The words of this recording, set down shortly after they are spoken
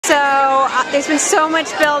So there's been so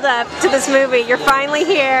much build-up to this movie. You're finally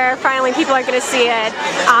here. Finally, people are going to see it.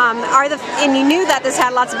 And you knew that this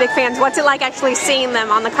had lots of big fans. What's it like actually seeing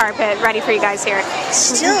them on the carpet, ready for you guys here?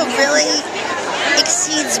 Still really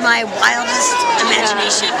exceeds my wildest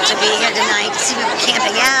imagination to be here tonight, to see people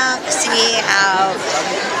camping out, to see how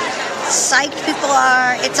psyched people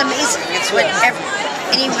are. It's amazing. It's what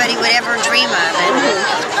anybody would ever dream of, and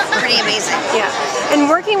pretty amazing. Yeah.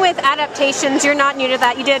 And working with adaptations, you're not new to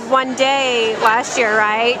that. You did One Day last year,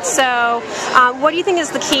 right? So what do you think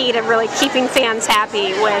is the key to really keeping fans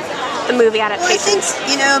happy with the movie adaptations? Well,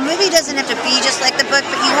 I think, a movie doesn't have to be just like the book,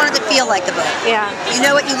 but you want it to feel like the book. Yeah. You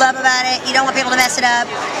know what you love about it. You don't want people to mess it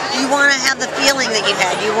up. You want to have the feeling that you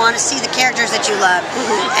had. You want to see the characters that you love.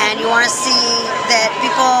 And you want to see that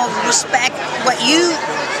people respect what you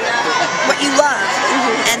love,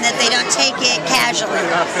 and that they don't take it casually.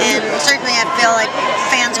 And certainly I feel like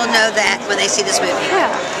fans will know that when they see this movie.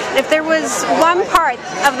 Yeah. If there was one part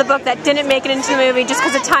of the book that didn't make it into the movie just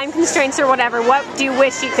because of time constraints or whatever, what do you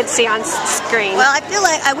wish you could see on screen? Well, I feel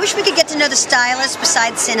like I wish we could get to know the stylists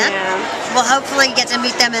besides Cinna. Yeah. We'll hopefully get to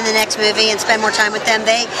meet them in the next movie and spend more time with them.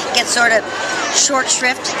 They get sort of short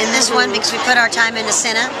shrift in this one because we put our time into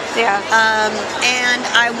Cinna. Yeah. And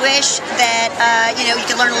I wish that you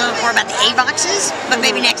could learn a little more about the A-boxes, but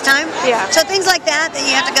maybe next time. Yeah. So things like that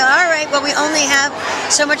you have to go, all right, well, we only have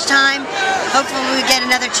so much time. Hopefully we get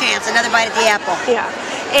another chance, another bite at the apple. Yeah.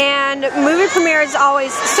 And movie premiere is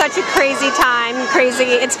always such a crazy time,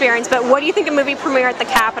 crazy experience, but what do you think a movie premiere at the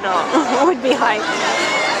Capitol would be like?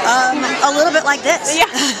 A little bit like this.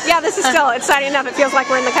 Yeah, this is still exciting enough. It feels like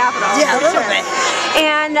we're in the Capitol. Yeah, a little bit.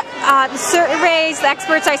 And the surveys, the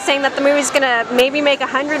experts are saying that the movie's going to maybe make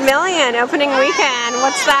 $100 million opening weekend.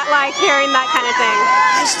 What's that like, hearing that kind of thing?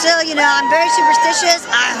 I still, I'm very superstitious.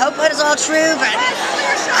 I hope that is all true, but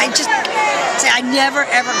I just say I never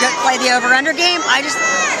ever play the over-under game. I just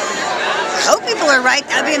hope people are right.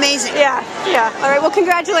 That'd be amazing. Yeah. All right, well,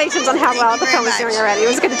 congratulations on how well the film is doing already. It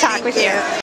was good to talk with you.